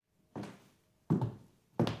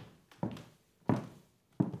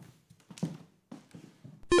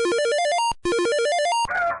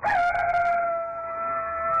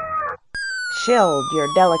Shield your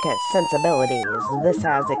delicate sensibilities. This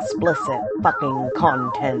has explicit fucking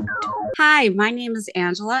content. Hi, my name is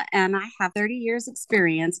Angela, and I have 30 years'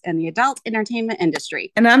 experience in the adult entertainment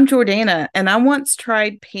industry. And I'm Jordanna, and I once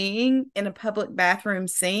tried peeing in a public bathroom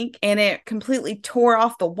sink, and it completely tore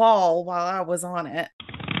off the wall while I was on it.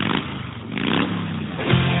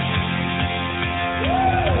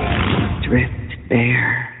 Drift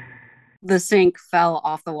bear. The sink fell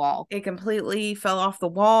off the wall. It completely fell off the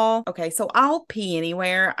wall. Okay, so I'll pee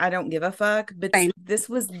anywhere. I don't give a fuck. But Same. this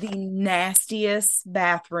was the nastiest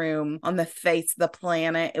bathroom on the face of the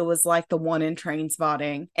planet. It was like the one in Train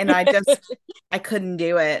Spotting. And I couldn't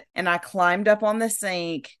do it. And I climbed up on the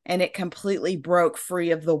sink and it completely broke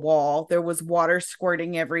free of the wall. There was water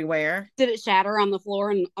squirting everywhere. Did it shatter on the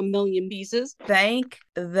floor in a million pieces? Thank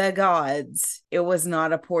the gods it was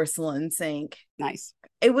not a porcelain sink. Nice.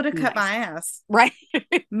 It would have cut my ass. Right.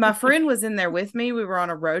 My friend was in there with me. We were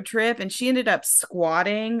on a road trip and she ended up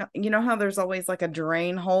squatting. You know how there's always like a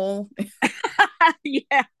drain hole?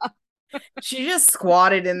 Yeah. She just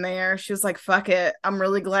squatted in there. She was like, fuck it. I'm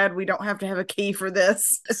really glad we don't have to have a key for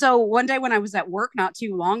this. So one day when I was at work not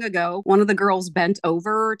too long ago, one of the girls bent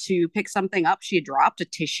over to pick something up. She had dropped a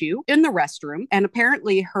tissue in the restroom, and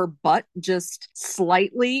apparently her butt just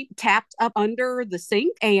slightly tapped up under the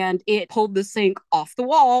sink and it pulled the sink off the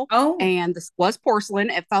wall. Oh. And this was porcelain.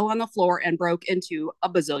 It fell on the floor and broke into a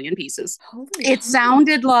bazillion pieces. Holy It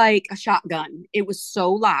sounded like a shotgun. It was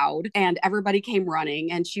so loud, and everybody came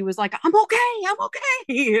running, and she was like, I'm okay.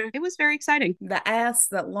 It was very exciting. The ass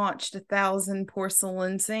that launched 1,000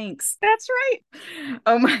 porcelain sinks. That's right.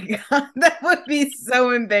 Oh my God. That would be so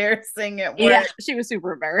embarrassing at work. Yeah, she was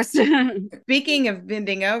super embarrassed. Speaking of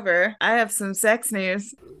bending over, I have some sex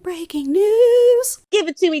news. Breaking news. Give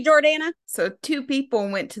it to me, Jordanna. So 2 people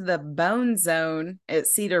went to the Bone Zone at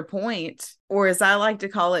Cedar Point, or as I like to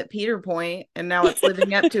call it, Peter Point, and now it's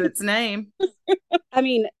living up to its name. I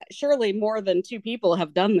mean, surely more than 2 people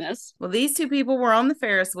have done this. Well, these 2 people were on the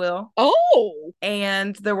Ferris wheel. Oh.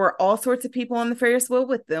 And there were all sorts of people on the Ferris wheel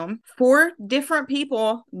with them. 4 different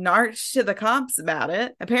people narked to the cops about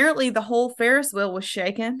it. Apparently, the whole Ferris wheel was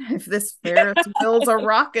shaking. If this Ferris wheel's a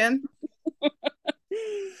rocking.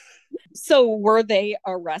 So were they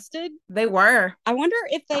arrested? They were. I wonder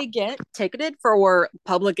if they get ticketed for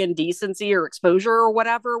public indecency or exposure or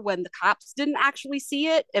whatever when the cops didn't actually see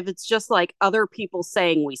it, if it's just like other people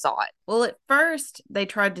saying we saw it. Well, at first, they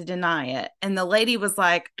tried to deny it. And the lady was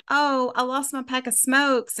like, oh, I lost my pack of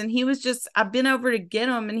smokes. And he was just, I've been over to get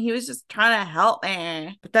him. And he was just trying to help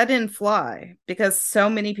me. But that didn't fly because so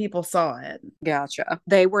many people saw it. Gotcha.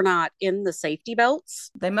 They were not in the safety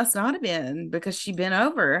belts. They must not have been because she bent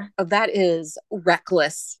over. That is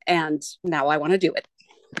reckless. And now I want to do it.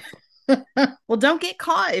 Well, don't get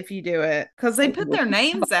caught if you do it because they put their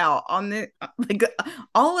names out on the like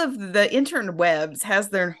all of the interwebs has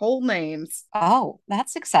their whole names. Oh,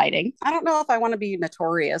 that's exciting. I don't know if I want to be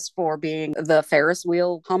notorious for being the Ferris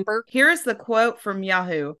wheel humper. Here's the quote from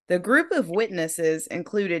Yahoo. The group of witnesses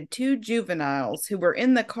included 2 juveniles who were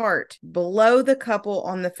in the cart below the couple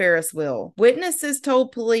on the Ferris wheel. Witnesses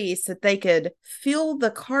told police that they could feel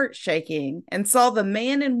the cart shaking and saw the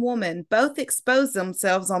man and woman both expose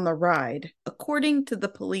themselves on the ride. According to the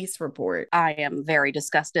police report. I am very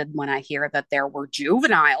disgusted when I hear that there were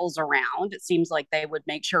juveniles around. It seems like they would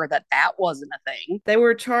make sure that that wasn't a thing. They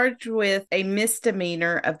were charged with a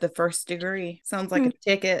misdemeanor of the 1st degree. Sounds like a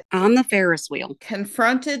ticket. On the Ferris wheel.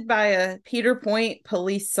 Confronted by a Peter Point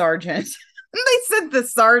police sergeant. They sent the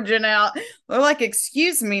sergeant out. They're like,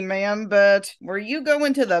 excuse me, ma'am, but were you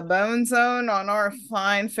going to the Bone Zone on our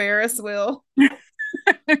fine Ferris wheel?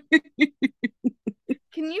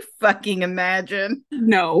 Can you fucking imagine?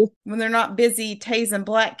 No. When they're not busy tasing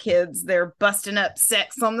black kids, they're busting up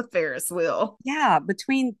sex on the Ferris wheel. Yeah,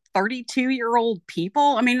 between 32-year-old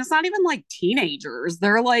people. I mean, it's not even like teenagers.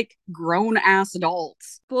 They're like grown-ass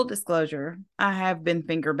adults. Full disclosure, I have been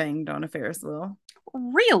finger banged on a Ferris wheel.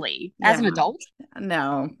 Really? As an adult?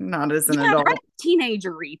 No, not as an Yeah, adult. that's a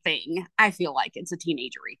teenager-y thing. I feel like it's a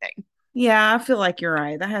teenager-y thing. Yeah, I feel like you're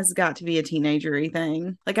right. That has got to be a teenager-y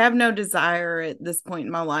thing. Like, I have no desire at this point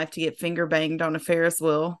in my life to get finger banged on a Ferris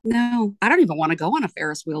wheel. No, I don't even want to go on a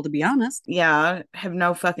Ferris wheel, to be honest. Yeah, I have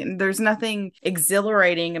no fucking, there's nothing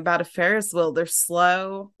exhilarating about a Ferris wheel. They're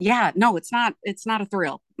slow. Yeah, no, it's not a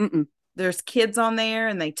thrill. Mm-mm. There's kids on there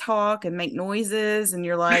and they talk and make noises and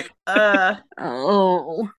you're like,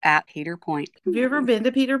 Oh, at Cedar Point. Have you ever been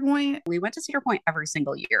to Peter Point? We went to Cedar Point every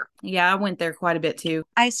single year. Yeah, I went there quite a bit too.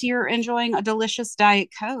 I see you're enjoying a delicious Diet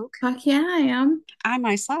Coke. Fuck yeah, I am. I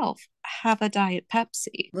myself have a Diet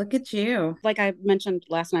Pepsi. Look at you. Like I mentioned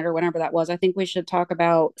last night or whenever that was, I think we should talk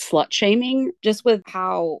about slut shaming, just with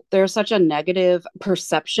how there's such a negative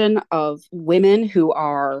perception of women who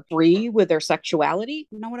are free with their sexuality.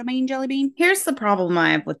 You know what I mean, Jelly Bean? Here's the problem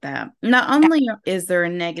I have with that. Not only is there a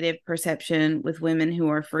negative perception with women who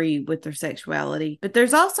are free with their sexuality, but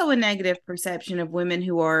there's also a negative perception of women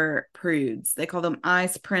who are prudes. They call them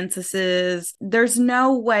ice princesses. There's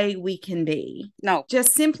no way we can be. No.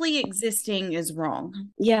 Just simply existing is wrong.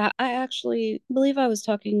 Yeah, I actually believe I was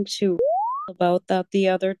talking to about that the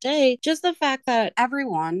other day. Just the fact that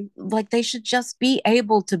everyone, like, they should just be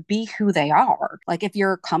able to be who they are. Like, if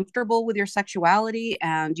you're comfortable with your sexuality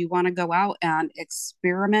and you want to go out and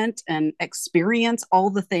experiment and experience all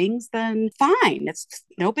the things, then fine. It's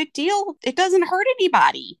no big deal. It doesn't hurt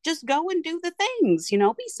anybody. Just go and do the things,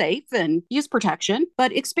 be safe and use protection,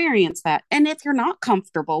 but experience that. And if you're not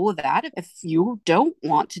comfortable with that, if you don't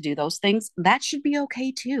want to do those things, that should be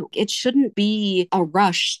okay too. It shouldn't be a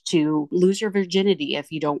rush to lose your virginity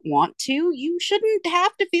if you don't want to. You shouldn't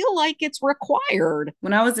have to feel like it's required.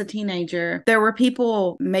 When I was a teenager, there were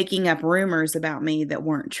people making up rumors about me that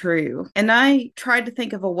weren't true. And I tried to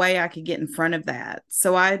think of a way I could get in front of that.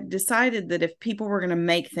 So I decided that if people were going to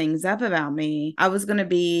make things up about me, I was going to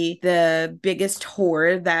be the biggest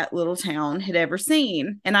whore that little town had ever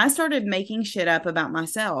seen. And I started making shit up about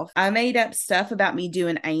myself. I made up stuff about me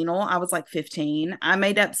doing anal. I was like 15. I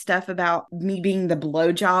made up stuff about me being the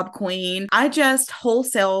blowjob queen. I just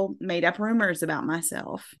wholesale made up rumors about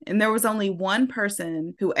myself. And there was only one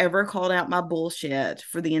person who ever called out my bullshit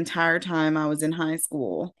for the entire time I was in high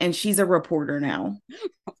school. And she's a reporter now.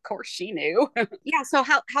 Of course she knew. Yeah, so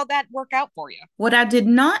how'd that work out for you? What I did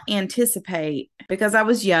not anticipate, because I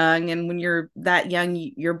was young, and when you're that young,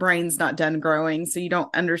 your brain's not done growing, so you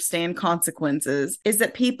don't understand consequences, is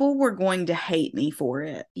that people were going to hate me for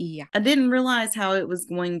it. Yeah. I didn't realize how it was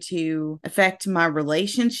going to affect my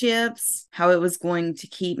relationships, how it was going to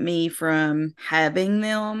keep me from having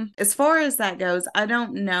them. As far as that goes, I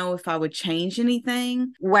don't know if I would change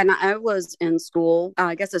anything. When I was in school,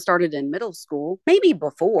 I guess it started in middle school, maybe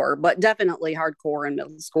before, but definitely hardcore in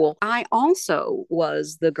middle school. I also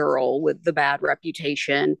was the girl with the bad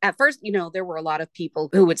reputation. At first, there were a lot of people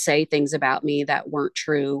who would say things about me that weren't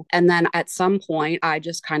true. And then at some point, I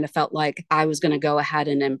just kind of felt like I was going to go ahead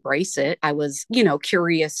and embrace it. I was,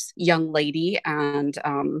 curious young lady, and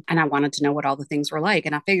I wanted to know what all the things were like.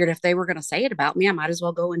 And I figured if they were going to say it about me, I might as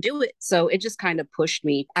well go and do it. So it just kind of pushed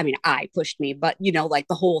me. I mean, I pushed me, but like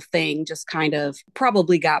the whole thing just kind of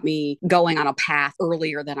probably got me going on a path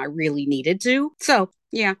earlier than I really needed to. So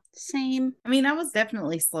yeah, same. I mean, I was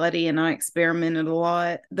definitely slutty and I experimented a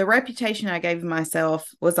lot. The reputation I gave myself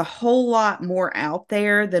was a whole lot more out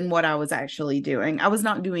there than what I was actually doing. I was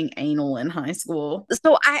not doing anal in high school.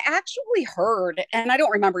 So I actually heard, and I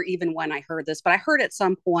don't remember even when I heard this, but I heard at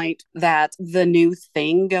some point that the new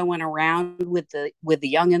thing going around with the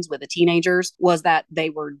youngins, with the teenagers, was that they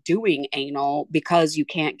were doing anal because you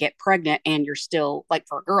can't get pregnant and you're still, like,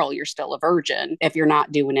 for a girl, you're still a virgin if you're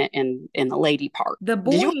not doing it in the lady part. The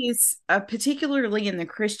boys, particularly in the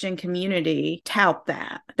Christian community, tout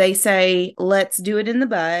that. They say, let's do it in the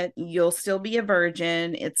butt. You'll still be a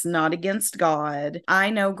virgin. It's not against God. I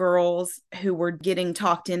know girls who were getting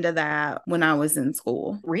talked into that when I was in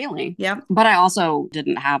school. Really? Yep. But I also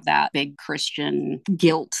didn't have that big Christian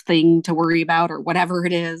guilt thing to worry about, or whatever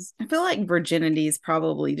it is. I feel like virginity is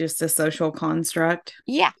probably just a social construct.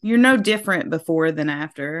 Yeah. You're no different before than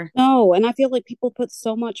after. No, and I feel like people put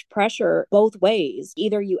so much pressure both ways.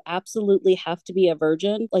 Either you absolutely have to be a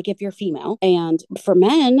virgin, like if you're female, and for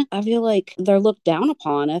men, I feel like they're looked down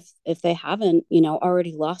upon if they haven't,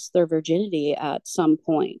 already lost their virginity at some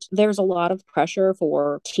point. There's a lot of pressure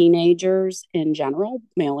for teenagers in general,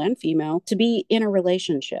 male and female, to be in a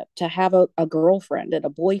relationship, to have a girlfriend and a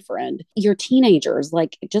boyfriend. You're teenagers,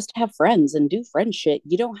 like, just have friends and do friend shit.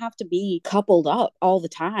 You don't have to be coupled up all the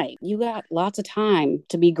time. You got lots of time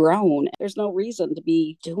to be grown. There's no reason to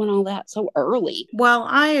be doing all that so early. Well,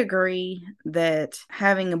 I agree that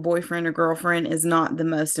having a boyfriend or girlfriend is not the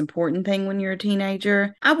most important thing when you're a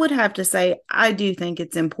teenager. I would have to say, I do think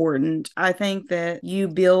it's important. I think that you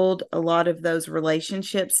build a lot of those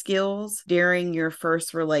relationship skills during your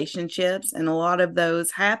first relationships, and a lot of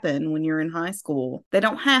those happen when you're in high school. They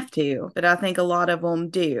don't have to, but I think a lot of them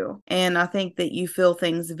do. And I think that you feel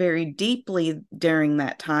things very deeply during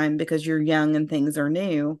that time because you're young and things are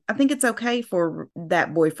new. I think it's okay for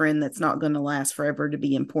that boyfriend that's not going to last forever to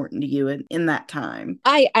be important to you in that time.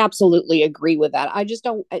 I absolutely agree with that. I just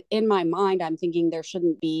don't, in my mind, I'm thinking there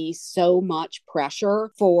shouldn't be so much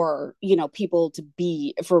pressure for, people to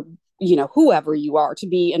be, for whoever you are to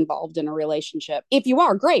be involved in a relationship. If you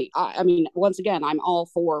are, great. I mean, once again, I'm all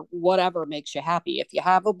for whatever makes you happy. If you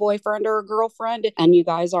have a boyfriend or a girlfriend and you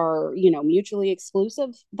guys are, mutually exclusive,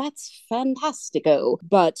 that's fantastico.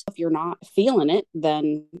 But if you're not feeling it,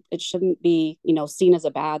 then it shouldn't be, seen as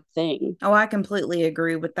a bad thing. Oh, I completely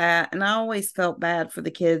agree with that. And I always felt bad for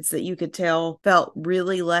the kids that you could tell felt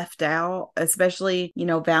really left out, especially,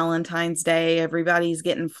 Valentine's Day. Everybody's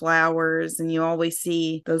getting flowers, and you always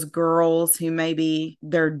see those girls who maybe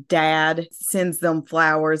their dad sends them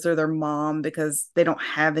flowers or their mom because they don't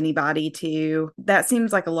have anybody to. That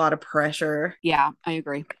seems like a lot of pressure. Yeah, I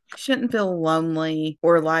agree. Shouldn't feel lonely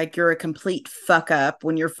or like you're a complete fuck up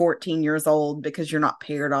when you're 14 years old because you're not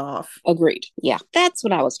paired off. Agreed. Yeah, that's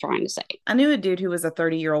what I was trying to say. I knew a dude who was a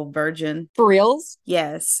 30-year-old virgin. For reals?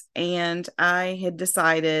 Yes. And I had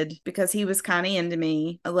decided, because he was kind of into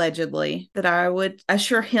me, allegedly, that I would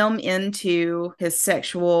usher him into his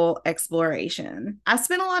sexual exploration. I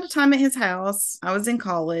spent a lot of time at his house. I was in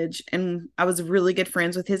college and I was really good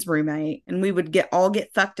friends with his roommate, and we would all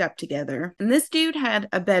get fucked up together. And this dude had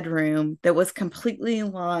a bedroom that was completely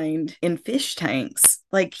lined in fish tanks.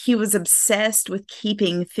 Like, he was obsessed with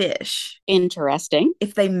keeping fish. Interesting.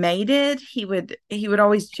 If they mated, he would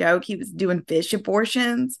always joke he was doing fish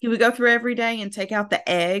abortions. He would go through every day and take out the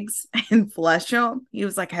eggs and flush them. He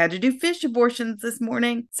was like, I had to do fish abortions this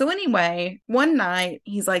morning. So anyway, one night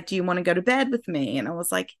he's like, do you want to go to bed with me? And I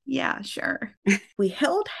was like, yeah, sure. We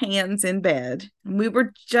held hands in bed. We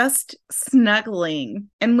were just snuggling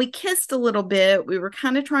and we kissed a little bit. We were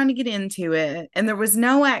kind of trying to get into it, and there was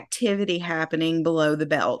no activity happening below the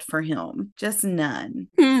belt for him, just none.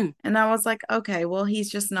 And I was like, okay, well, he's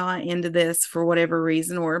just not into this for whatever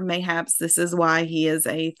reason, or mayhaps this is why he is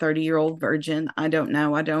a 30-year-old virgin. I don't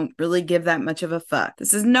know. I don't really give that much of a fuck.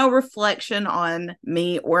 This is no reflection on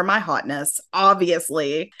me or my hotness,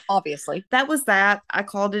 obviously. That was that. I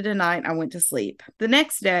called it a night. I went to sleep. The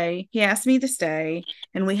next day, he asked me to stay,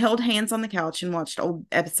 and we held hands on the couch and watched old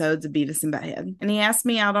episodes of Beavis and Butthead. And he asked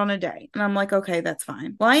me out on a date, and I'm like, okay, that's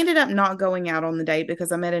fine. Well, I ended up not going out on the date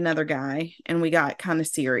because I met another guy and we got kind of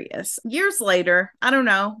serious. Years later, I don't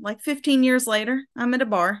know, like 15 years later, I'm at a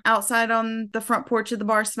bar outside on the front porch of the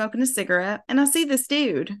bar smoking a cigarette, and I see this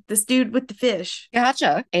dude with the fish.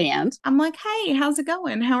 Gotcha. And I'm like, hey, how's it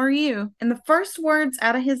going? How are you? And the first words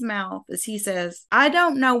out of his mouth is he says, I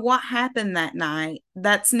don't know what happened that night.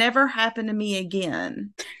 That's never happened to me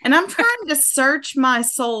again. And I'm trying to search my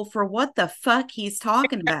soul for what the fuck he's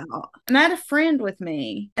talking about. And I had a friend with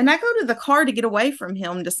me, and I go to the car to get away from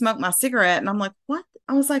him to smoke my cigarette. And I'm like, what?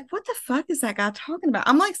 I was like, what the fuck is that guy talking about?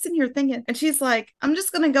 I'm like sitting here thinking, and she's like, I'm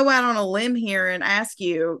just going to go out on a limb here and ask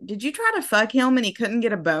you, did you try to fuck him and he couldn't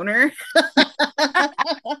get a boner?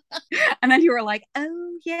 And then you were like,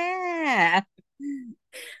 oh yeah.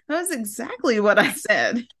 That was exactly what I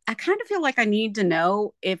said. I kind of feel like I need to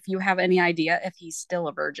know if you have any idea if he's still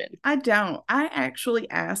a virgin. I don't. I actually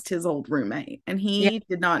asked his old roommate, and he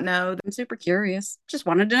did not know. I'm super curious. Just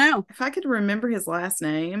wanted to know. If I could remember his last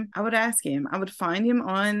name, I would ask him. I would find him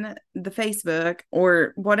on the Facebook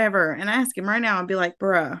or whatever and ask him right now. I'd be like,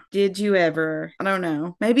 bruh, did you ever? I don't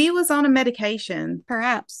know. Maybe he was on a medication.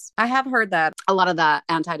 Perhaps. I have heard that a lot of the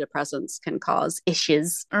antidepressants can cause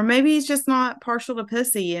issues. Or maybe he's just not partial to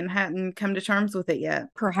pussy and hadn't come to terms with it yet.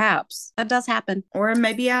 Perhaps. That does happen. Or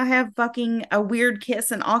maybe I have fucking a weird kiss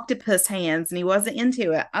and octopus hands and he wasn't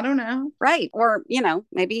into it. I don't know. Right. Or,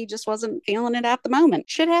 maybe he just wasn't feeling it at the moment.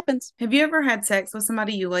 Shit happens. Have you ever had sex with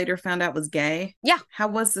somebody you later found out was gay? Yeah. How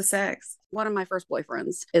was the sex? One of my first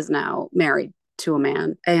boyfriends is now married to a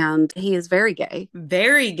man, and he is very gay.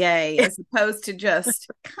 Very gay, as opposed to just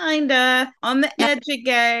kind of on the edge of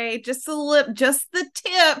gay, just the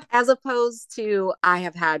tip. As opposed to, I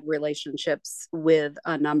have had relationships with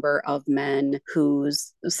a number of men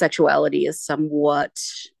whose sexuality is somewhat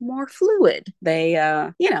more fluid. They,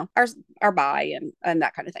 are bi and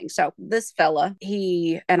that kind of thing. So this fella,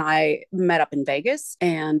 he and I met up in Vegas,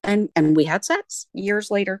 and we had sex years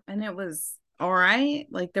later. And it was all right.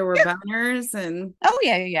 Like, there were boners and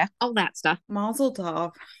yeah, all that stuff. Mazel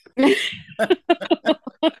tov.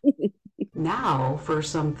 Now for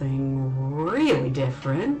something really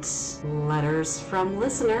different. Letters from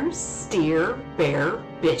listeners. Dear Bear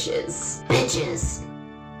Bitches.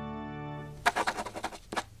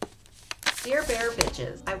 Dear Bear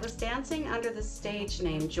Bitches. I was dancing under the stage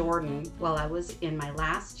name Jordan while I was in my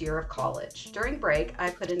last year of college. During break, I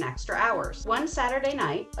put in extra hours. One Saturday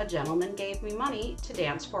night, a gentleman gave me money to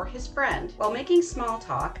dance for his friend. While making small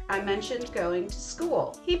talk, I mentioned going to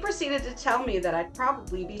school. He proceeded to tell me that I'd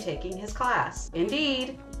probably be taking his class.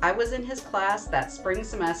 Indeed, I was in his class that spring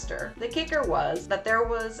semester. The kicker was that there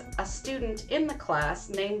was a student in the class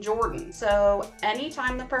named Jordan. So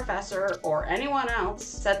anytime the professor or anyone else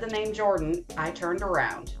said the name Jordan, I turned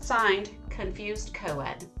around. Signed, Confused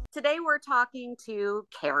Coed. Today we're talking to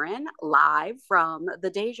Karen live from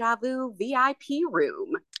the Deja Vu VIP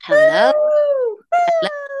room. Hello. Hello.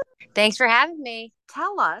 Thanks for having me.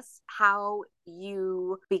 Tell us how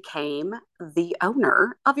you became the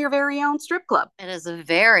owner of your very own strip club. It is a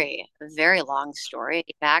very, very long story,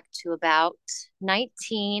 back to about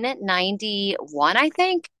 1991, I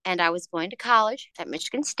think. And I was going to college at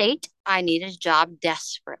Michigan State. I needed a job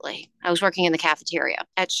desperately. I was working in the cafeteria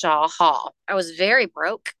at Shaw Hall. I was very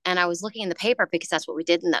broke, and I was looking in the paper because that's what we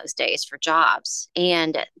did in those days for jobs.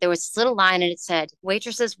 And there was this little line and it said,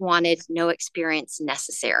 waitresses wanted, no experience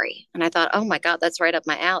necessary. And I thought, oh my God, that's right up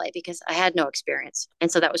my alley because I had no experience.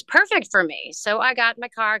 And so that was perfect for me. So I got in my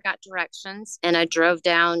car, got directions, and I drove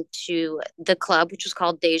down to the club, which was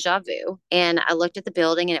called Deja Vu. And I looked at the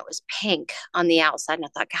building and it was pink on the outside. And I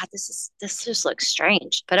thought, God, this just looks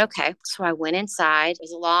strange. But okay. So I went inside. It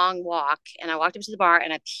was a long walk and I walked up to the bar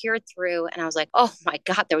and I peered through and I was like, oh my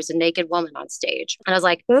God, there was a naked woman on stage. And I was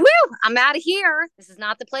like, woo, I'm out of here. This is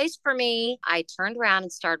not the place for me. I turned around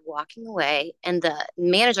and started walking away. And the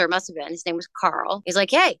manager must have been, his name was Carl. He's like,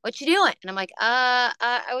 hey, what you doing? And I'm like, I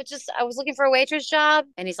was looking for a waitress job.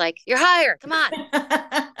 And he's like, you're hired. Come on.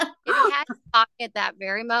 If he had talking at that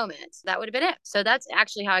very moment, that would have been it. So that's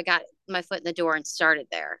actually how I got my foot in the door and started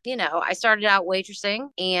there. You know, I started out waitressing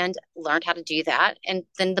and learned how to do that. And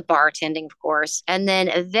then the bartending, of course. And then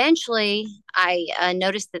eventually I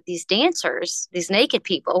noticed that these dancers, these naked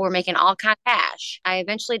people were making all kind of cash. I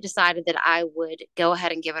eventually decided that I would go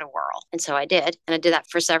ahead and give it a whirl. And so I did. And I did that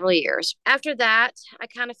for several years. After that, I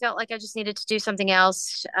kind of felt like I just needed to do something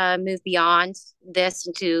else, move beyond this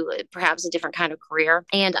into perhaps a different kind of career.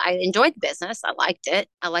 And I enjoyed the business. I liked it.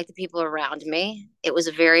 I liked the people around me. It was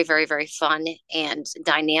a very, very, very fun and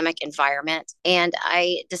dynamic environment. And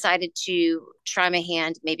I decided to try my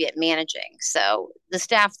hand maybe at managing. So the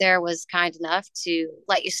staff there was kind enough to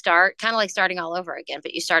let you start, kind of like starting all over again,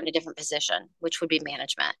 but you start in a different position, which would be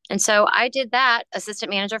management. And so I did that,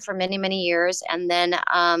 assistant manager for many, many years. And then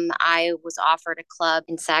I was offered a club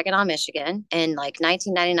in Saginaw, Michigan in like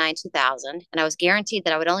 1999, 2000. And I was guaranteed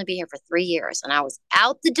that I would only be here for 3 years. And I was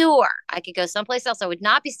out the door. I could go someplace else. I would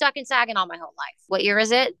not be stuck in Saginaw my whole life. What year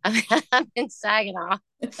is it? I'm in Saginaw.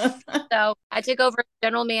 So I took over as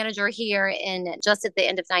general manager here in just at the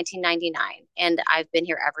end of 1999. And I've been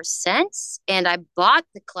here ever since. And I bought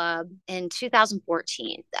the club in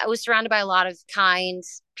 2014. I was surrounded by a lot of kind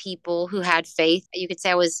people who had faith. You could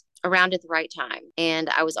say I was around at the right time. And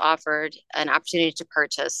I was offered an opportunity to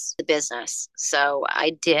purchase the business. So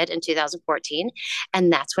I did in 2014.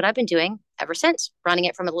 And that's what I've been doing ever since, running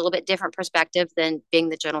it from a little bit different perspective than being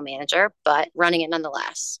the general manager, but running it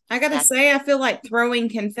nonetheless. I gotta say, I feel like throwing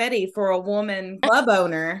confetti for a woman club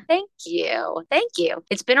owner. Thank you. Thank you.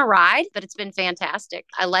 It's been a ride, but it's been fantastic.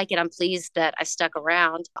 I like it. I'm pleased that I stuck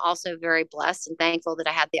around. Also very blessed and thankful that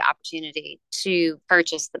I had the opportunity to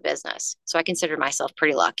purchase the business. So I consider myself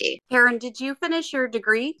pretty lucky. Karen, did you finish your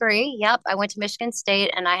degree? Yep. I went to Michigan State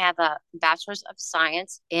and I have a bachelor's of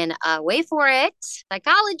science in, wait for it,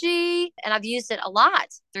 psychology. And I've used it a lot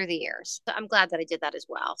through the years. So I'm glad that I did that as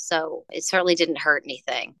well. So it certainly didn't hurt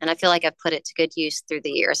anything. And I feel like I've put it to good use through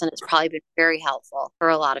the years. And it's probably been very helpful for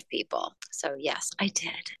a lot of people. So yes, I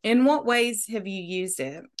did. In what ways have you used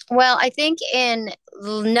it? Well, I think in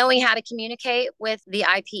knowing how to communicate with the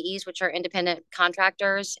IPEs, which are independent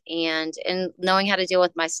contractors, and in knowing how to deal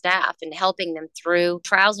with my staff and helping them through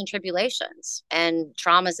trials and tribulations and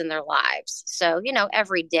traumas in their lives. So, you know,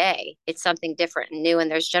 every day it's something different and new, and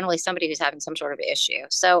there's generally somebody who's having some sort of issue.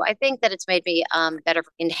 So I think that it's made me better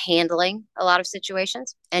in handling a lot of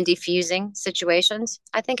situations and diffusing situations.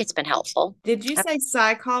 I think it's been helpful. Did you say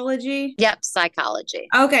psychology? Yep, psychology.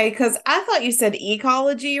 Okay, because I thought you said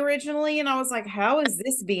ecology originally, and I was like, how is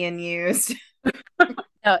this being used?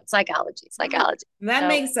 No, it's psychology. That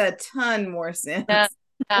makes a ton more sense.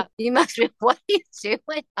 You must be, what are you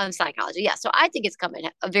doing? Psychology. Yeah. So I think it's come in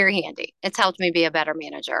very handy. It's helped me be a better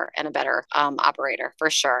manager and a better operator for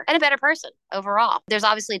sure, and a better person overall. There's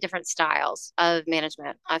obviously different styles of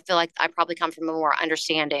management. I feel like I probably come from a more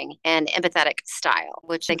understanding and empathetic style,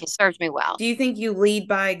 which I think has served me well. Do you think you lead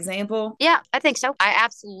by example? Yeah, I think so. I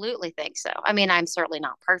absolutely think so. I mean, I'm certainly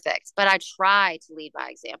not perfect, but I try to lead by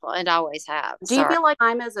example and always have. Do you feel like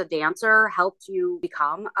time as a dancer helped you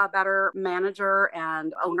become a better manager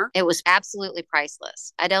and owner? It was absolutely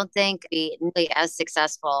priceless. I don't think I'd be nearly as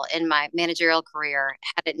successful in my managerial career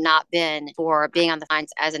had it not been for being on the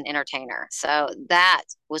lines as an entertainer. So that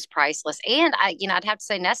was priceless. And I'd have to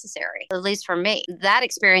say necessary, at least for me. That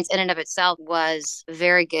experience in and of itself was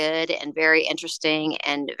very good and very interesting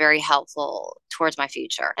and very helpful towards my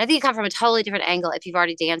future. I think you come from a totally different angle if you've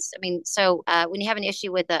already danced. I mean, so when you have an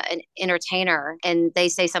issue with an entertainer and they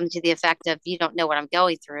say something to the effect of, you don't know what I'm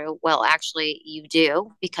going through. Well, actually you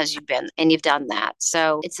do, because you've been and you've done that.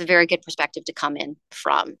 So it's a very good perspective to come in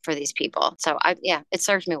from for these people. So it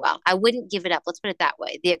served me well. I wouldn't give it up. Let's put it that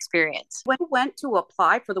way. The experience. When you went to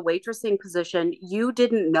apply for the waitressing position, you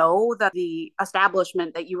didn't know that the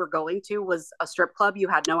establishment that you were going to was a strip club. You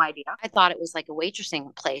had no idea. I thought it was like a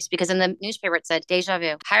waitressing place because in the newspaper it said Deja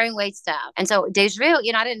Vu, hiring wait staff. And so Deja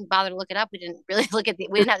Vu, I didn't bother to look it up. We didn't really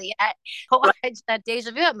we didn't have the yet. I said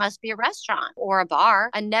Deja Vu, it must be a restaurant or a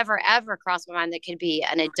bar. I never ever crossed my mind that could be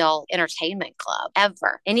an adult entertainment club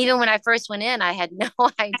ever. And even when I first went in, I had no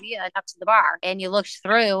idea up to the bar. And you looked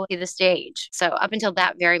through to the stage. So up until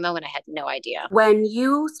that very moment, I had no idea. When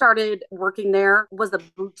you started working there, was the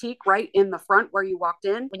boutique right in the front where you walked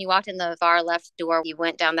in? When you walked in the far left door, you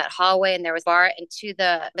went down that hallway and there was a bar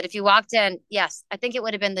but if you walked in, yes, I think it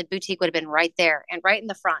would have been the boutique would have been right there and right in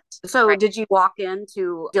the front. So right. Did you walk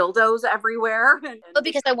into dildos everywhere? Well,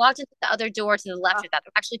 because I walked into the other door to the left of that.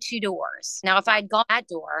 There were actually two doors. Now, if I had gone that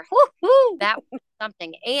door, that was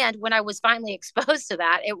something. And when I was finally exposed to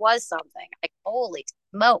that, it was something. Like, holy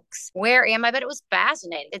smokes, where am I? But it was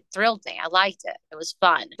fascinating. It thrilled me. I liked it. It was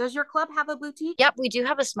fun. Does your club have a boutique? Yep, we do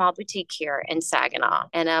have a small boutique here in Saginaw.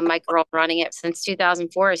 And my girl running it since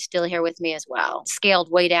 2004 is still here with me as well.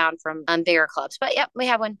 Scaled way down from bigger clubs. But yep, we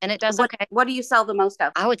have one and it does okay. What do you sell the most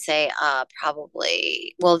of? I would say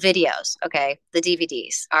probably, videos. Okay. The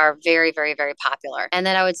DVDs are very, very, very popular. And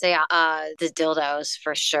then I would say the dildos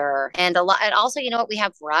for sure. And a lot. And also, you know what? We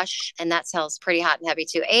have Rush and that sells pretty hot and heavy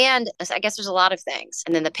too. And I guess there's a lot of things.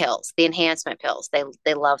 And then the pills, the enhancement pills,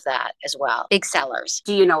 they love that as well. Big sellers.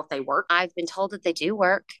 Do you know if they work? I've been told that they do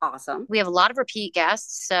work. Awesome. We have a lot of repeat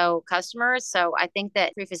guests, so customers. So I think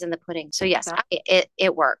that proof is in the pudding. So yes,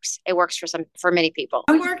 it works. It works for many people.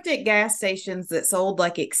 I worked at gas stations that sold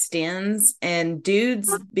like extends, and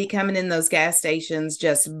dudes be coming in those gas stations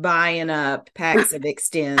just buying up packs of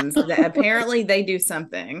extends. Apparently they do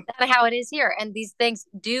something. That's how it is here. And these things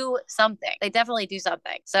do something. They definitely do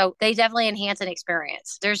something. So they definitely enhance an experience.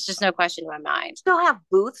 There's just no question in my mind. Still have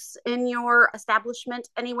booths in your establishment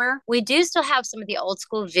anywhere? We do still have some of the old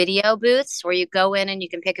school video booths where you go in and you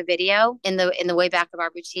can pick a video in the way back of our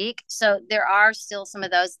boutique. So there are still some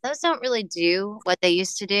of those. Those don't really do what they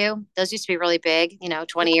used to do. Those used to be really big,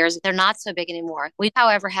 20 years. They're not so big anymore. We,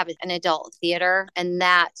 however, have an adult theater and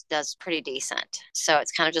that does pretty decent. So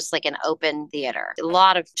it's kind of just like an open theater. A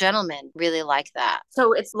lot of gentlemen really like that.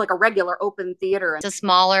 So it's like a regular open theater. It's a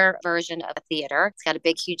smaller version of a theater. It's got a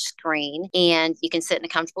big, huge screen and you can sit in a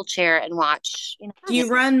comfortable chair and watch. Do you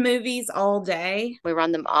run movies all day? We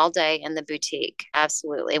run them all day in the boutique.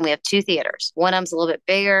 Absolutely. And we have two theaters. One of them's a little bit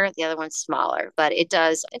bigger. The other one's smaller, but it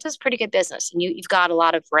does pretty good business. And you've got a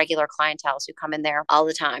lot of regular clientele who come in there all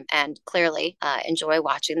the time and clearly enjoy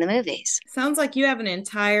watching the movies. Sounds like you have an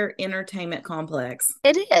entire entertainment complex.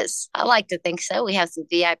 It is. I like to think so. We have some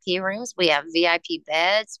VIP rooms. We have VIP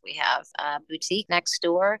beds. We have a boutique next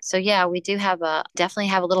door. So yeah, we do definitely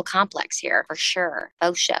have a little complex here for sure.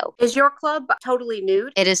 Oh, show. Is your club totally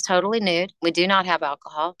nude? It is totally nude. We do not have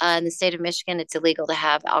alcohol. In the state of Michigan, it's illegal to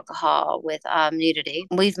have alcohol with nudity.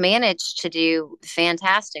 We've managed to do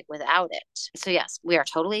fantastic without it. So yes, we are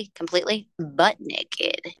totally, completely butt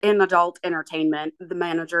naked. In adult entertainment, the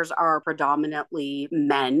managers are predominantly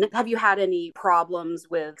men. Have you had any problems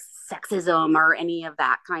with sexism or any of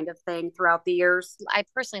that kind of thing throughout the years? I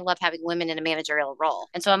personally love having women in a managerial role.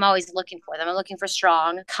 And so I'm always looking for them. I'm looking for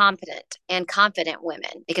strong, competent, and confident women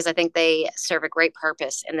because I think they serve a great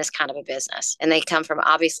purpose in this kind of a business. And they come from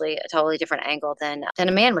obviously a totally different angle than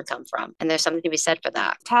a man would come from. And there's something to be said for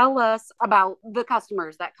that. Tell us about the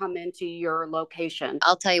customers that come into your location.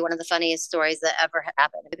 I'll tell you one of the funniest stories that ever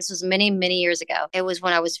happened. This was many, many years ago. It was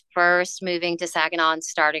when I was first moving to Saginaw and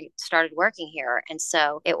started working here. And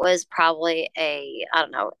so it was probably I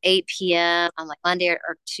don't know, 8 p.m. on like Monday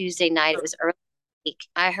or Tuesday night. It was early.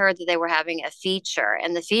 I heard that they were having a feature,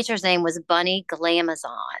 and the feature's name was Bunny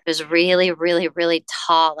Glamazon. It was really, really, really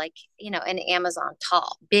tall, like, an Amazon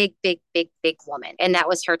tall, big, big, big, big woman. And that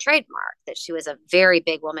was her trademark, that she was a very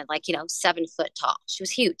big woman, like, 7 foot tall. She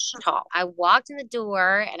was huge, tall. I walked in the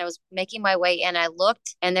door and I was making my way in. I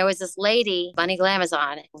looked, and there was this lady, Bunny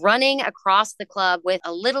Glamazon, running across the club with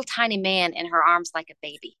a little tiny man in her arms like a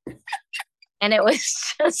baby. And it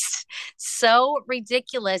was just so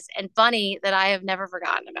ridiculous and funny that I have never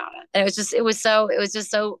forgotten about it. And it was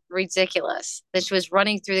just so ridiculous that she was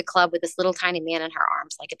running through the club with this little tiny man in her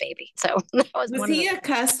arms like a baby. So that was he a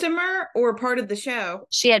customer or part of the show?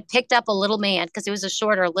 She had picked up a little man because it was a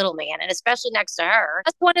shorter little man, and especially next to her.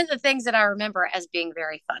 That's one of the things that I remember as being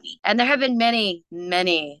very funny. And there have been many,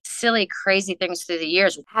 many silly, crazy things through the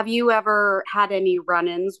years. Have you ever had any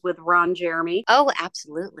run-ins with Ron Jeremy? Oh,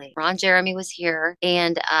 absolutely. Ron Jeremy was here,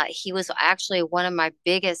 and he was actually one of my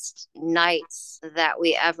biggest nights that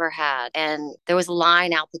we ever had. And there was a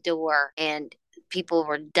line out the door, and people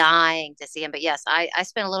were dying to see him. But yes, I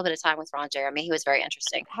spent a little bit of time with Ron Jeremy. He was very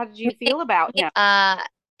interesting. How did you feel about him?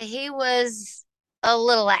 He was a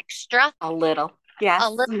little extra. A little. Yes.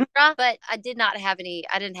 A little extra, but I didn't have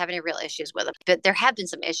any real issues with him. But there have been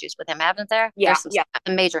some issues with him, haven't there? Yeah. Some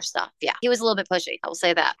major stuff. Yeah. He was a little bit pushy. I will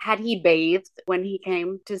say that. Had he bathed when he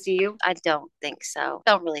came to see you? I don't think so.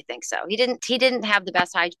 Don't really think so. He didn't have the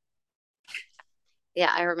best hygiene.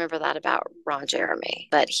 Yeah, I remember that about Ron Jeremy,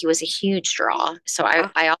 but he was a huge draw. So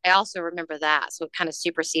I also remember that. So it kind of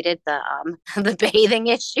superseded the the bathing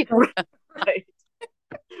issue. Right.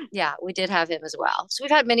 Yeah, we did have him as well. So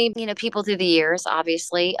we've had many, people through the years,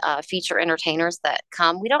 obviously, feature entertainers that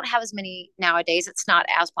come. We don't have as many nowadays. It's not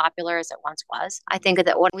as popular as it once was. I think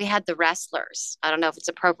that when we had the wrestlers, I don't know if it's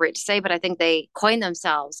appropriate to say, but I think they coined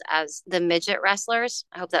themselves as the midget wrestlers.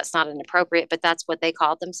 I hope that's not inappropriate, but that's what they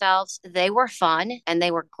called themselves. They were fun and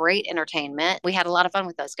they were great entertainment. We had a lot of fun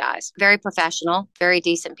with those guys. Very professional, very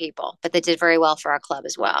decent people, but they did very well for our club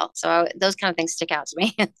as well. So those kind of things stick out to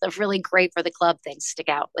me. It's really great for the club things stick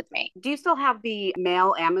out with me. Do you still have the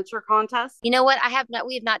male amateur contest? You know what?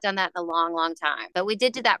 We have not done that in a long, long time, but we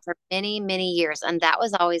did do that for many, many years. And that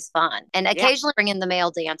was always fun. And occasionally bring in the male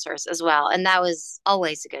dancers as well. And that was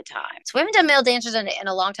always a good time. So we haven't done male dancers in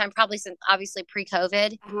a long time, probably since obviously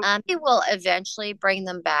pre-COVID. We will eventually bring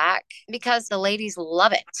them back because the ladies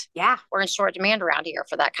love it. Yeah. We're in short demand around here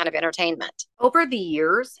for that kind of entertainment. Over the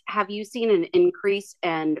years, have you seen an increase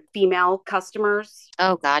in female customers?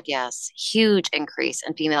 Oh, God, yes. Huge increase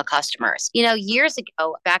in female customers. Years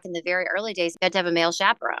ago, back in the very early days, you had to have a male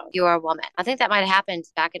chaperone. You are a woman. I think that might have happened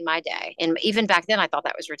back in my day. And even back then, I thought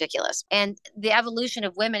that was ridiculous. And the evolution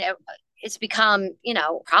of women, it's become,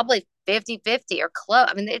 probably 50-50 or close.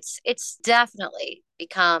 I mean, it's definitely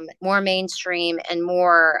become more mainstream and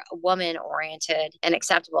more woman oriented and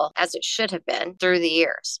acceptable as it should have been through the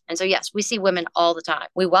years. And so, yes, we see women all the time.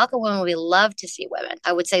 We welcome women. We love to see women.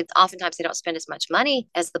 I would say oftentimes they don't spend as much money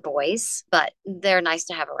as the boys, but they're nice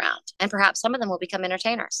to have around. And perhaps some of them will become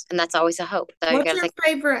entertainers. And that's always a hope. So what's your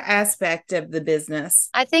favorite aspect of the business?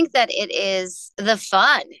 I think that it is the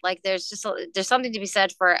fun. Like there's something to be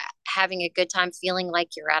said for having a good time, feeling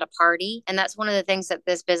like you're at a party. And that's one of the things that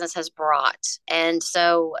this business has brought. And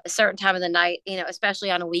so a certain time of the night, especially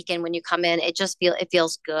on a weekend when you come in, it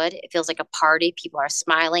feels good. It feels like a party. People are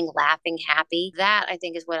smiling, laughing, happy. That I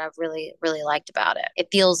think is what I've really, really liked about it. It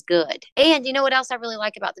feels good. And you know what else I really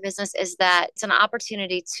like about the business is that it's an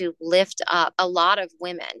opportunity to lift up a lot of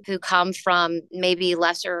women who come from maybe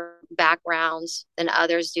lesser backgrounds than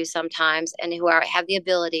others do sometimes, and who have the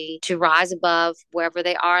ability to rise above wherever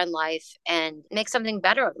they are in life and make something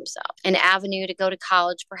better of themselves. An avenue to go to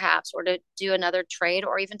college, perhaps, or to do another trade,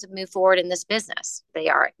 or even to move forward in this business. They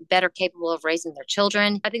are better capable of raising their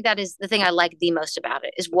children. I think that is the thing I like the most about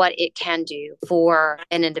it, is what it can do for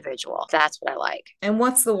an individual. That's what I like. And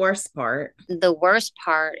what's the worst part? The worst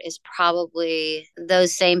part is probably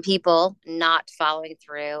those same people not following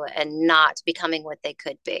through and not becoming what they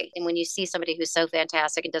could be. And when you see somebody who's so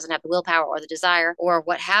fantastic and doesn't have the willpower or the desire or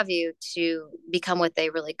what have you to become what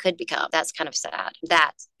they really could become, that's kind of sad.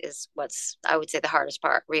 That is what's, I would say, the hardest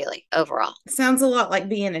part, really, overall. Sounds a lot like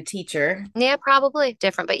being a teacher. Yeah, probably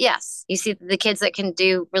different. But yes, you see the kids that can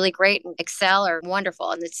do really great and excel are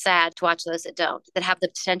wonderful. And it's sad to watch those that don't, that have the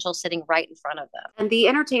potential sitting right in front of them. And the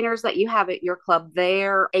entertainers that you have at your club,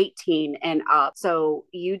 they're 18 and up. So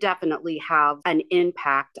you definitely have an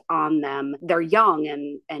impact on them. They're young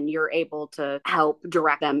and you're able to help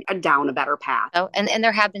direct them down a better path. Oh, and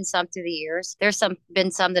there have been some through the years.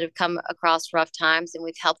 Been some that have come across rough times and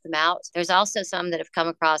we've helped them out. There's also some that have come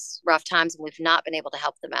across rough times and we've not been able to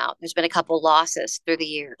help them out. There's been a couple losses through the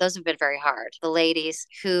year. Those have been very hard. The ladies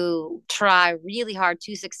who try really hard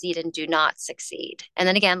to succeed and do not succeed. And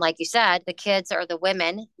then again, like you said, the kids or the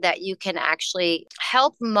women that you can actually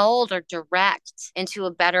help mold or direct into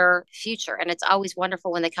a better future. And it's always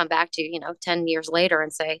wonderful when they come back to, 10 years later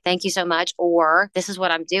and say, thank you so much, or this is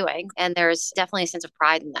what I'm doing. And there's definitely a sense of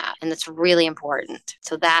pride in that. And that's really important.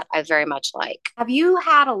 So that I very much like. Have you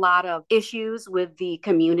had a lot of issues with the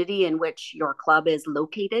community in which your club is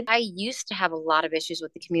located? I used to have a lot of issues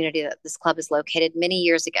with the community that this club is located. Many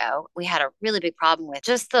years ago, we had a really big problem with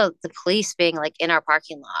just the police being like in our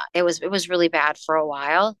parking lot. It was really bad for a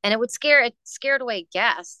while, and it scared away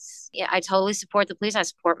guests. Yeah, I totally support the police. I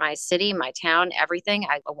support my city, my town, everything.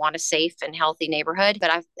 I want a safe and healthy neighborhood.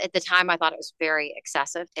 But at the time, I thought it was very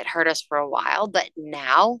excessive. It hurt us for a while, but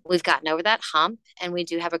now we've gotten over that hump, and we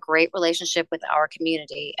do have a great relationship with our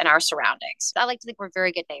community and our surroundings. I like to think we're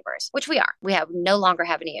very good neighbors, which we are. We have no longer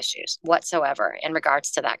have any issues whatsoever in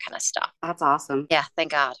regards to that kind of stuff. That's awesome. Yeah,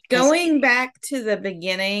 thank God. Going back to the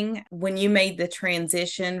beginning, when you made the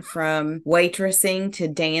transition from waitressing to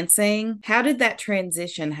dancing, how did that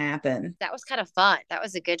transition happen? That was kind of fun. That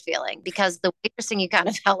was a good feeling because the waitressing, you kind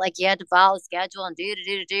of felt like you had to follow the schedule and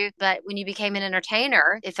do. But when you became an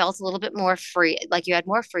entertainer, it felt a little bit more free, like you had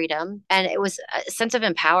more freedom. And it was a sense of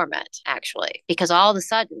empowerment, actually, because all of a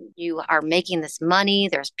sudden you are making this money.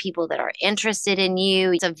 There's people that are interested in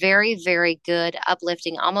you. It's a very, very good,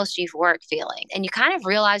 uplifting, almost euphoric feeling. And you kind of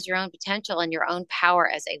realize your own potential and your own power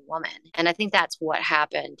as a woman. And I think that's what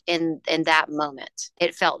happened in that moment.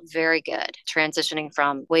 It felt very good transitioning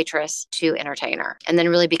from waitress to entertainer and then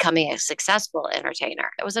really becoming a successful entertainer.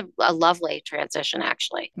 It was a lovely transition,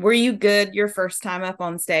 actually. Were you good your first time up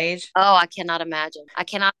on stage? Oh, I cannot imagine. I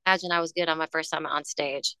cannot imagine I was good on my first time on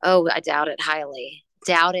stage. Oh, I doubt it highly.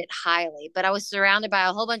 But I was surrounded by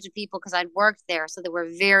a whole bunch of people because I'd worked there. So they were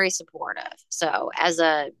very supportive. So as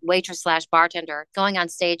a waitress / bartender going on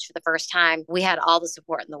stage for the first time, we had all the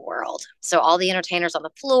support in the world. So all the entertainers on the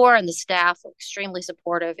floor and the staff were extremely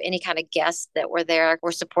supportive. Any kind of guests that were there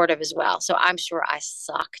were supportive as well. So I'm sure I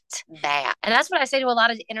sucked bad. And that's what I say to a lot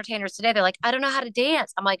of entertainers today. They're like, I don't know how to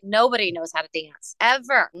dance. I'm like, nobody knows how to dance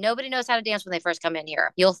ever. Nobody knows how to dance when they first come in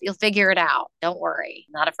here. You'll figure it out. Don't worry.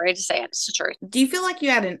 I'm not afraid to say it. It's the truth. Do you feel like you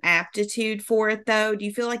had an aptitude for it, though? Do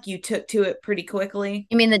you feel like you took to it pretty quickly?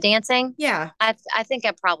 You mean the dancing? Yeah. I think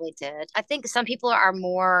I probably did. I think some people are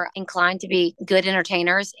more inclined to be good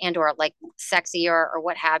entertainers and or like sexy or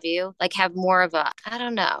what have you, like have more of a, I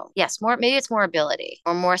don't know. Yes, maybe it's more ability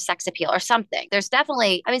or more sex appeal or something. There's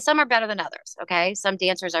definitely, some are better than others. Okay. Some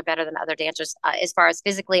dancers are better than other dancers as far as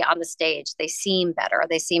physically on the stage. They seem better.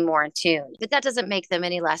 They seem more in tune, but that doesn't make them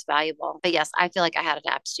any less valuable. But yes, I feel like I had an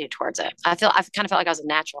aptitude towards it. I kind of felt like I was a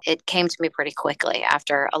natural. It came to me pretty quickly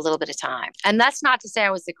after a little bit of time. And that's not to say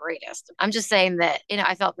I was the greatest. I'm just saying that,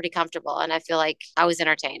 I felt pretty comfortable and I feel like I was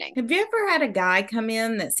entertaining. Have you ever had a guy come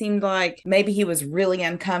in that seemed like maybe he was really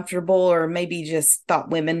uncomfortable or maybe just thought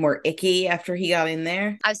women were icky after he got in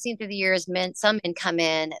there? I've seen through the years some men come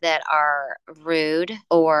in that are rude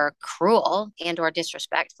or cruel and or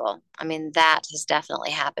disrespectful. That has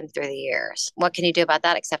definitely happened through the years. What can you do about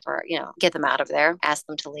that except for, get them out of there, ask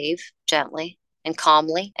them to leave gently and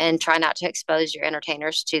calmly and try not to expose your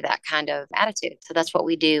entertainers to that kind of attitude. So that's what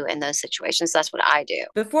we do in those situations. That's what I do.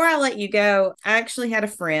 Before I let you go, I actually had a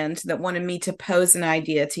friend that wanted me to pose an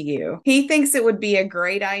idea to you. He thinks it would be a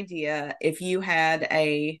great idea if you had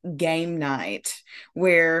a game night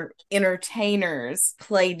where entertainers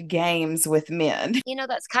played games with men.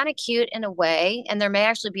 That's kind of cute in a way. And there may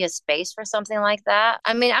actually be a space for something like that.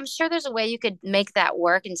 I'm sure there's a way you could make that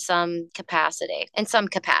work in some capacity, in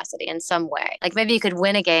some way. Like maybe you could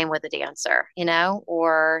win a game with a dancer,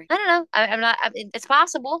 or I don't know. It's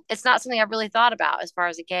possible. It's not something I've really thought about as far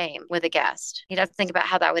as a game with a guest. You'd have to think about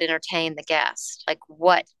how that would entertain the guest. Like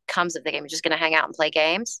what comes of the game? You're just going to hang out and play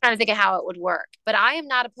games? I'm trying to think of how it would work. But I am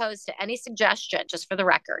not opposed to any suggestion, just for the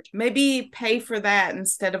record. Maybe pay for that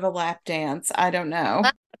instead of a lap dance. I don't know.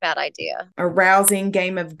 bad idea. A rousing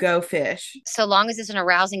game of Go Fish. So long as it's an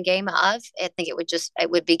arousing game of, I think it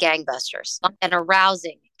would be gangbusters. An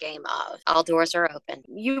arousing game of. All doors are open.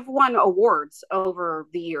 You've won awards over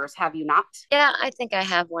the years, have you not? Yeah, I think I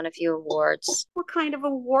have won a few awards. What kind of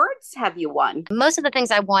awards have you won? Most of the things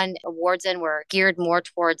I won awards in were geared more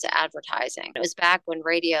towards advertising. It was back when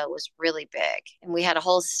radio was really big, and we had a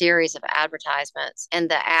whole series of advertisements, and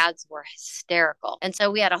the ads were hysterical. And so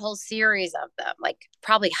we had a whole series of them, like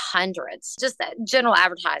probably hundreds, just that general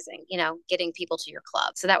advertising, getting people to your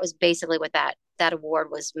club. So that was basically what that award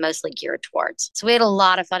was mostly geared towards. So we had a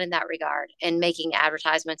lot of fun in that regard and making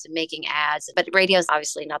advertisements and making ads. But radio is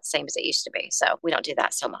obviously not the same as it used to be. So we don't do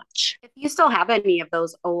that so much. If you still have any of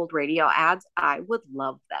those old radio ads, I would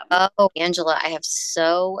love them. Oh, Angela, I have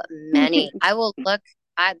so many. I will look.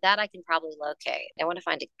 I can probably locate. I want to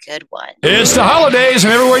find a good one. It's the holidays,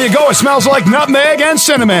 and everywhere you go, it smells like nutmeg and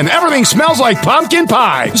cinnamon. Everything smells like pumpkin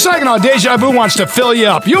pie. Saginaw Deja Vu wants to fill you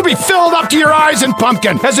up. You'll be filled up to your eyes in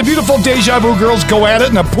pumpkin as the beautiful Deja Vu girls go at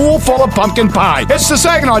it in a pool full of pumpkin pie. It's the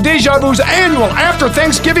Saginaw Deja Vu's annual after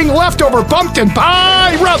Thanksgiving leftover pumpkin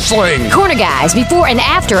pie wrestling. Corner guys, before and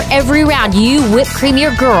after every round, you whip cream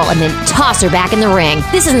your girl and then toss her back in the ring.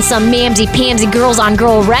 This isn't some mamsy-pamsy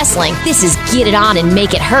girls-on-girl wrestling. This is get it on and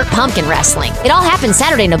make it hurt pumpkin wrestling. It all happens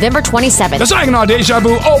Saturday, November 27th. The Saginaw Deja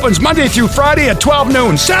Vu opens Monday through Friday at 12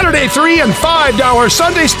 noon, Saturday $3 and $5.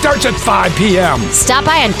 Sunday starts at 5 p.m. Stop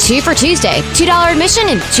by on 2 for Tuesday, $2 admission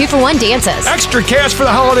and 2 for 1 dances. Extra cash for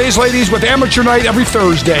the holidays, ladies, with amateur night every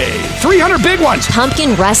Thursday. 300 big ones.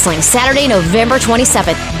 Pumpkin wrestling, Saturday, November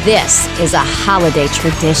 27th. This is a holiday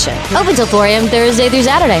tradition. Open till 4 a.m. Thursday through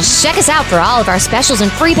Saturday. Check us out for all of our specials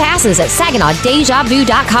and free passes at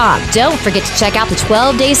SaginawDejaVu.com. Don't forget to check out the 12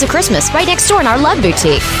 Days of Christmas right next door in our Love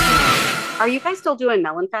Boutique. Are you guys still doing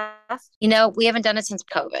Melon Fest? We haven't done it since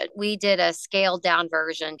COVID. We did a scaled down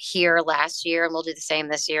version here last year, and we'll do the same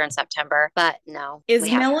this year in September. But no. Is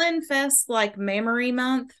Melon Fest like Memory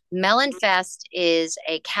Month? Melon Fest is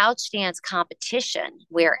a couch dance competition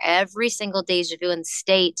where every single Deja Vu in the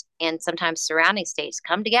state and sometimes surrounding states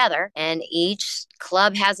come together, and each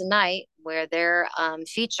club has a night where they're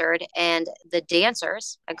featured, and the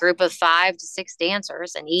dancers, a group of 5 to 6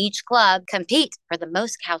 dancers in each club, compete for the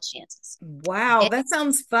most couch dances. Wow, that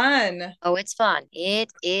sounds fun. Oh, it's fun.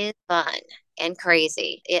 It is fun and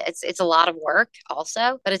crazy. It's a lot of work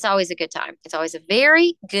also, but it's always a good time. It's always a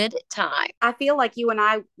very good time. I feel like you and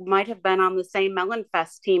I might have been on the same Melon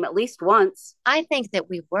Fest team at least once. I think that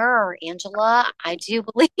we were, Angela. I do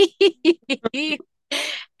believe.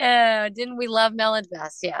 Didn't we love Melon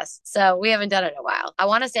Fest? Yes. So we haven't done it in a while. I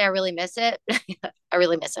want to say I really miss it. I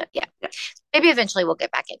really miss it. Yeah. Maybe eventually we'll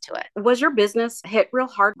get back into it. Was your business hit real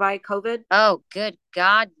hard by COVID? Oh, good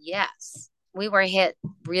God, yes. We were hit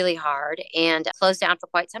really hard and closed down for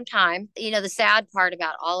quite some time. The sad part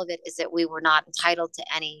about all of it is that we were not entitled to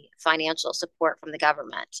any financial support from the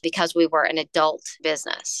government because we were an adult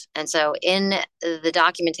business. And so in the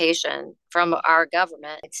documentation from our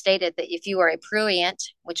government, it stated that if you were a prurient,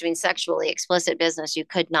 which means sexually explicit business, you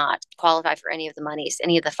could not qualify for any of the monies,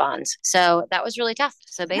 any of the funds. So that was really tough.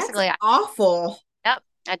 So basically, that's awful. Yep.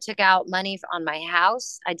 I took out money on my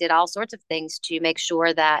house. I did all sorts of things to make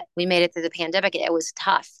sure that we made it through the pandemic. It was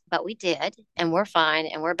tough, but we did, and we're fine,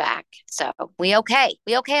 and we're back. So we okay.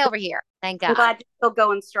 We okay over here. Thank God. I'm glad you're still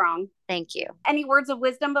going strong. Thank you. Any words of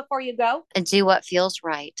wisdom before you go? And do what feels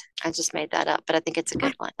right. I just made that up, but I think it's a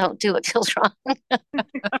good one. Don't do what feels wrong.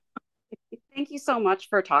 Thank you so much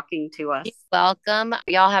for talking to us. You're welcome.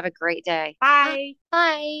 Y'all have a great day. Bye.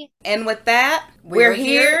 Bye. And with that, we're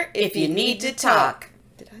here if you need to talk.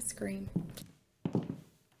 Did I scream?